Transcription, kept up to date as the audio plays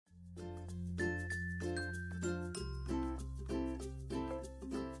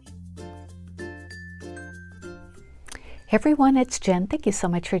Hey everyone, it's Jen. Thank you so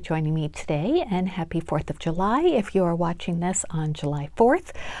much for joining me today, and happy 4th of July if you are watching this on July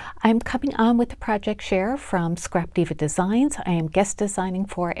 4th. I'm coming on with the project share from Scrap Diva Designs. I am guest designing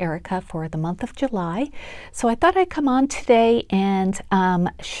for Erica for the month of July. So I thought I'd come on today and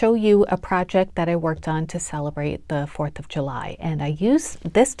show you a project that I worked on to celebrate the 4th of July. And I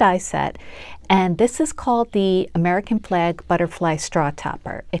used this die set, and this is called the American Flag Butterfly Straw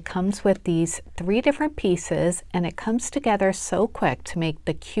Topper. It comes with these 3 different pieces, and it comes together so quick to make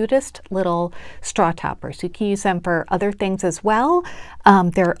the cutest little straw toppers. You can use them for other things as well.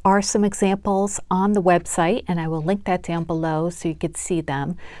 There are some examples on the website, and I will link that down below so you could see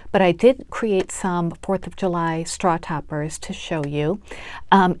them. But I did create some 4th of July straw toppers to show you.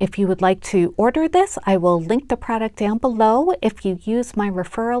 If you would like to order this, I will link the product down below. If you use my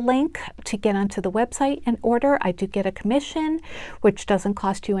referral link to get onto the website and order, I do get a commission, which doesn't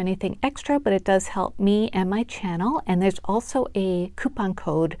cost you anything extra, but it does help me and my channel. And there's also a coupon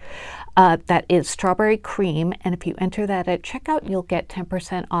code that is strawberry cream, and if you enter that at checkout, you'll get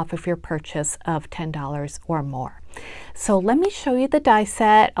 10% off of your purchase of $10 or more. So let me show you the die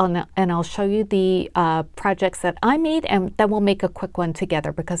set, and I'll show you the projects that I made, and then we'll make a quick one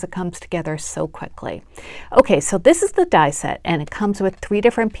together because it comes together so quickly. Okay, so this is the die set, and it comes with 3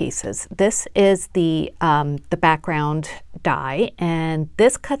 different pieces. This is the background die, and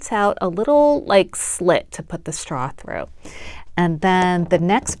this cuts out a little like slit to put the straw through. And then the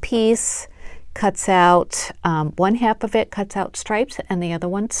next piece cuts out, one half of it cuts out stripes and the other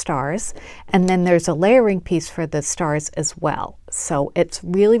one stars. And then there's a layering piece for the stars as well. So it's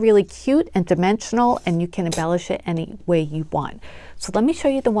really, really cute and dimensional, and you can embellish it any way you want. So let me show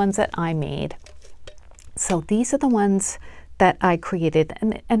you the ones that I made. So these are the ones that I created,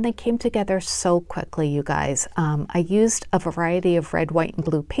 and they came together so quickly, you guys. I used a variety of red, white, and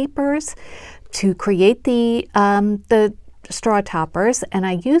blue papers to create the straw toppers, and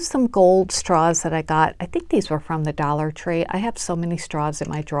I used some gold straws that I got. I think these were from the Dollar Tree. I have so many straws in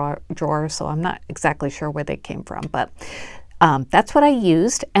my drawer, so I'm not exactly sure where they came from, but that's what I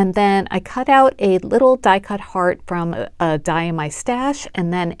used. And then I cut out a little die cut heart from a die in my stash,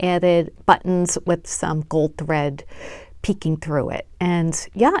 and then added buttons with some gold thread peeking through it. And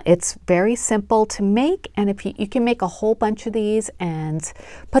yeah, it's very simple to make, and if you can make a whole bunch of these and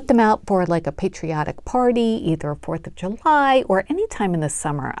put them out for like a patriotic party, either 4th of July or any time in the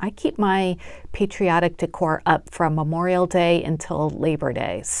summer. I keep my patriotic decor up from Memorial Day until Labor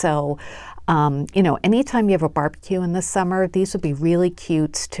Day. So you know, anytime you have a barbecue in the summer, these would be really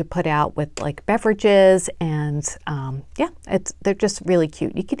cute to put out with like beverages, and yeah, they're just really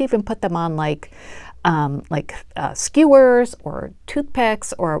cute. You could even put them on like skewers or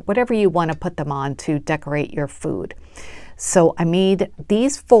toothpicks or whatever you want to put them on to decorate your food. So I made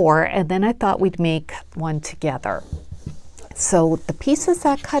these 4, and then I thought we'd make one together. So the pieces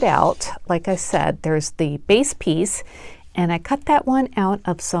that cut out, like I said, there's the base piece, and I cut that one out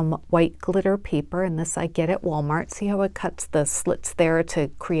of some white glitter paper, and this I get at Walmart. See how it cuts the slits there to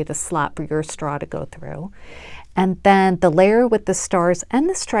create a slot for your straw to go through. And then the layer with the stars and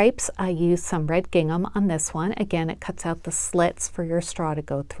the stripes, I used some red gingham on this one. Again, it cuts out the slits for your straw to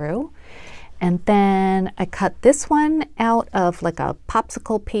go through. And then I cut this one out of like a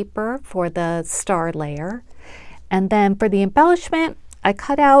popsicle paper for the star layer. And then for the embellishment, I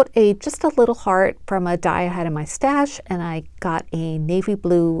cut out just a little heart from a die I had in my stash, and I got a navy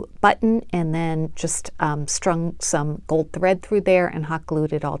blue button and then just strung some gold thread through there and hot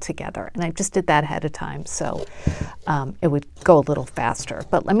glued it all together. And I just did that ahead of time, so it would go a little faster.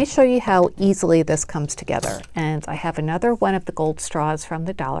 But let me show you how easily this comes together. And I have another one of the gold straws from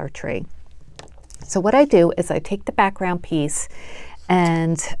the Dollar Tree. So what I do is I take the background piece,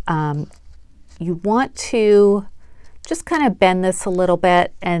 and you want to just kind of bend this a little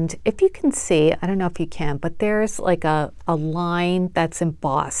bit, and if you can see, I don't know if you can, but there's like a line that's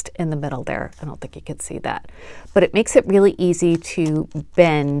embossed in the middle there. I don't think you can see that, but it makes it really easy to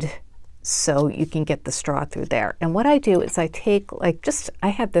bend so you can get the straw through there. And what I do is I take like I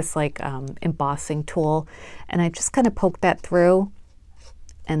have this like embossing tool, and I just kind of poke that through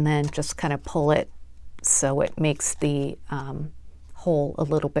and then just kind of pull it so it makes the hole a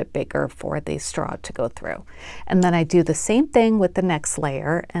little bit bigger for the straw to go through. And then I do the same thing with the next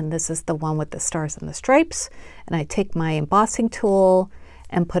layer, and this is the one with the stars and the stripes, and I take my embossing tool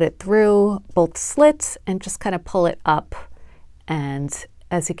and put it through both slits and just kind of pull it up, and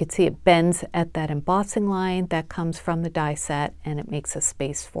as you can see, it bends at that embossing line that comes from the die set, and it makes a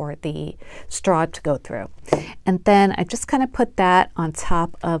space for the straw to go through. And then I just kind of put that on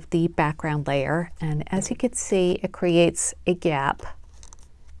top of the background layer, and as you can see, it creates a gap.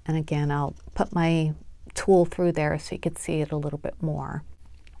 And again, I'll put my tool through there so you could see it a little bit more.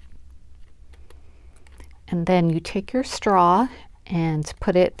 And then you take your straw and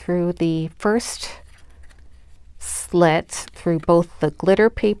put it through the first slit through both the glitter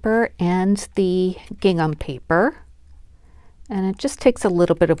paper and the gingham paper. And it just takes a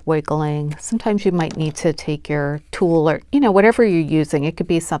little bit of wiggling. Sometimes you might need to take your tool or, whatever you're using. It could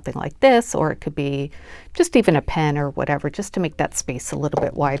be something like this, or it could be just even a pen or whatever, just to make that space a little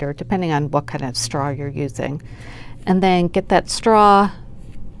bit wider, depending on what kind of straw you're using. And then get that straw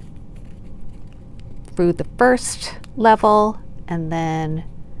through the first level and then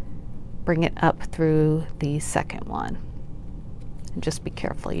bring it up through the second one. And just be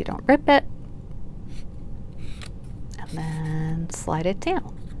careful you don't rip it. And then slide it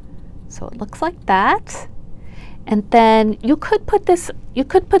down. So it looks like that. And then you could put this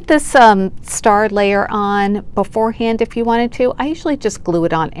star layer on beforehand if you wanted to. I usually just glue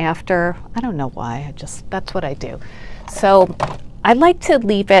it on after. I don't know why, that's what I do. So I like to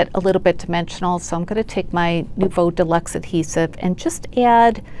leave it a little bit dimensional, so I'm going to take my Nouveau Deluxe adhesive and just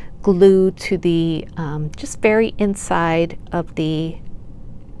add glue to the just very inside of this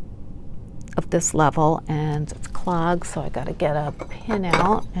level, and it's clogged, so I got to get a pin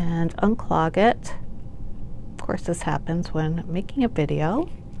out and unclog it. Of course, this happens when making a video.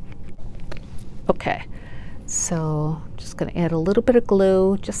 Okay, so I'm just going to add a little bit of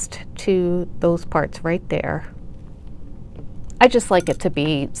glue just to those parts right there. I just like it to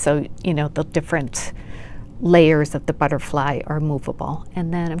be so the different layers of the butterfly are movable.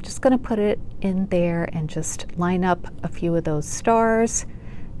 And then I'm just going to put it in there and just line up a few of those stars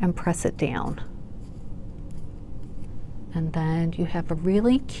and press it down. And then you have a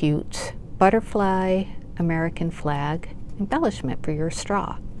really cute butterfly American flag embellishment for your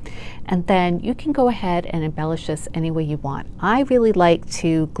straw. And then you can go ahead and embellish this any way you want. I really like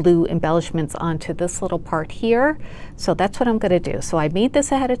to glue embellishments onto this little part here, so that's what I'm going to do. So I made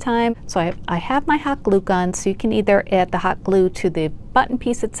this ahead of time. So I have my hot glue gun, so you can either add the hot glue to the button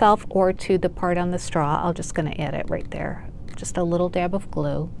piece itself or to the part on the straw. I'm just going to add it right there. Just a little dab of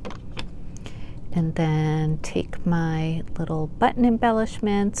glue. And then take my little button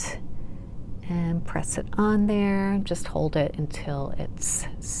embellishment and press it on there. Just hold it until it's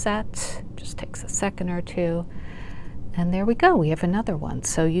set. Just takes a second or two. And there we go, we have another one.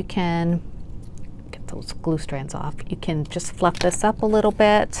 So you can get those glue strands off. You can just fluff this up a little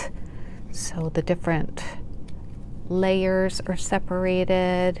bit so the different layers are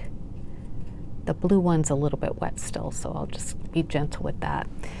separated. The blue one's a little bit wet still, so I'll just be gentle with that.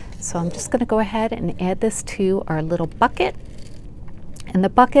 So I'm just going to go ahead and add this to our little bucket. And the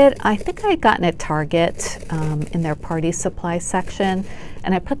bucket, I think I got at Target in their party supply section,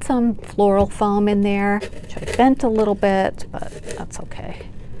 and I put some floral foam in there, which I bent a little bit, but that's okay.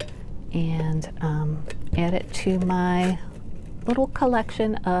 And add it to my little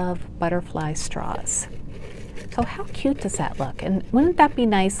collection of butterfly straws. So how cute does that look? And wouldn't that be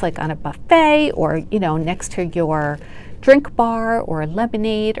nice, like on a buffet, or next to your drink bar or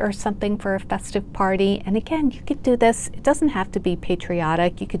lemonade or something for a festive party? And again, you could do this, it doesn't have to be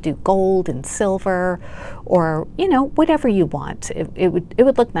patriotic. You could do gold and silver, or whatever you want. It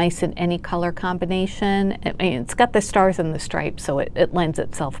would look nice in any color combination. I mean, it's got the stars and the stripes, so it lends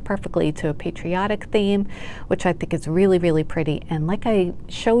itself perfectly to a patriotic theme, which I think is really, really pretty. And like I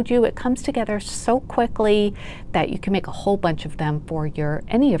showed you, it comes together so quickly that you can make a whole bunch of them for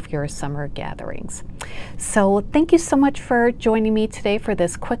any of your summer gatherings. So thank you so much for joining me today for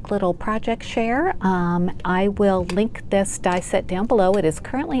this quick little project share. I will link this die set down below. It is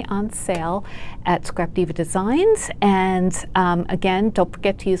currently on sale at Scrap Diva Designs. And again, don't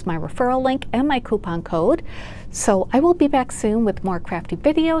forget to use my referral link and my coupon code. So I will be back soon with more crafty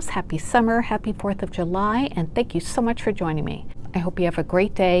videos. Happy summer, happy 4th of July, and thank you so much for joining me. I hope you have a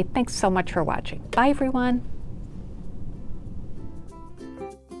great day. Thanks so much for watching. Bye, everyone.